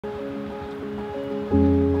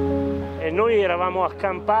Noi eravamo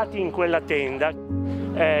accampati in quella tenda.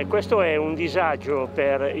 Questo è un disagio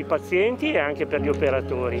per i pazienti e anche per gli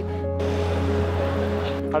operatori.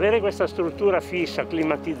 Avere questa struttura fissa,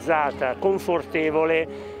 climatizzata,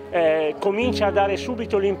 confortevole, comincia a dare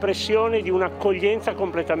subito l'impressione di un'accoglienza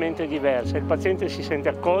completamente diversa. Il paziente si sente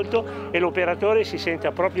accolto e l'operatore si sente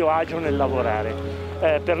a proprio agio nel lavorare.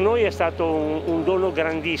 Per noi è stato un dono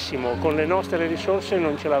grandissimo, con le nostre risorse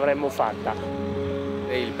non ce l'avremmo fatta.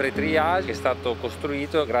 Il pre-triage è stato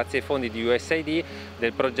costruito grazie ai fondi di USAID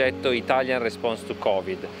del progetto Italian Response to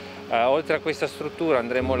Covid. Oltre a questa struttura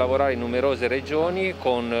andremo a lavorare in numerose regioni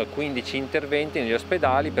con 15 interventi negli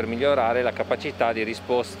ospedali per migliorare la capacità di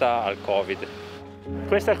risposta al Covid.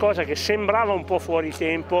 Questa cosa che sembrava un po' fuori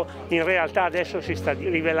tempo, in realtà adesso si sta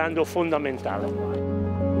rivelando fondamentale.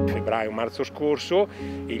 Febbraio-marzo scorso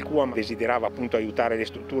il Cuamm desiderava appunto aiutare le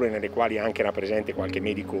strutture nelle quali anche era presente qualche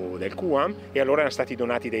medico del Cuamm, e allora erano stati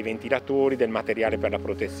donati dei ventilatori, del materiale per la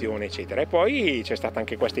protezione eccetera, e poi c'è stata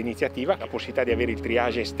anche questa iniziativa, la possibilità di avere il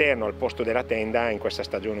triage esterno al posto della tenda in questa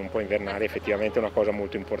stagione un po' invernale, effettivamente è una cosa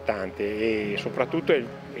molto importante, e soprattutto è il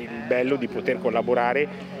bello di poter collaborare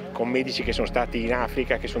con medici che sono stati in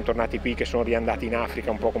Africa, che sono tornati qui, che sono riandati in Africa,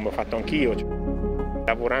 un po' come ho fatto anch'io.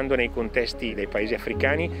 Lavorando nei contesti dei paesi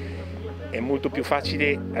africani è molto più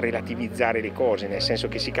facile relativizzare le cose, nel senso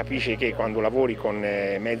che si capisce che quando lavori con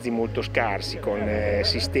mezzi molto scarsi, con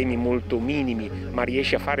sistemi molto minimi, ma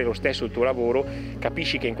riesci a fare lo stesso il tuo lavoro,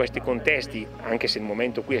 capisci che in questi contesti, anche se il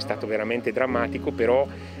momento qui è stato veramente drammatico, però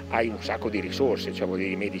hai un sacco di risorse, cioè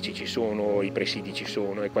i medici ci sono, i presidi ci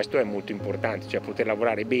sono, e questo è molto importante, cioè poter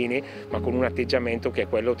lavorare bene ma con un atteggiamento che è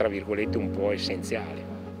quello tra virgolette un po' essenziale.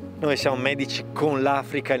 Noi siamo medici con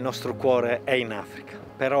l'Africa, il nostro cuore è in Africa,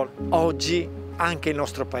 però oggi anche il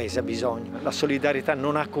nostro paese ha bisogno. La solidarietà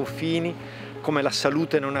non ha confini, come la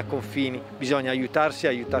salute non ha confini, bisogna aiutarsi e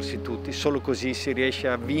aiutarsi tutti, solo così si riesce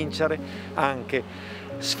a vincere anche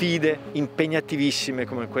sfide impegnativissime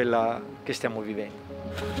come quella che stiamo vivendo.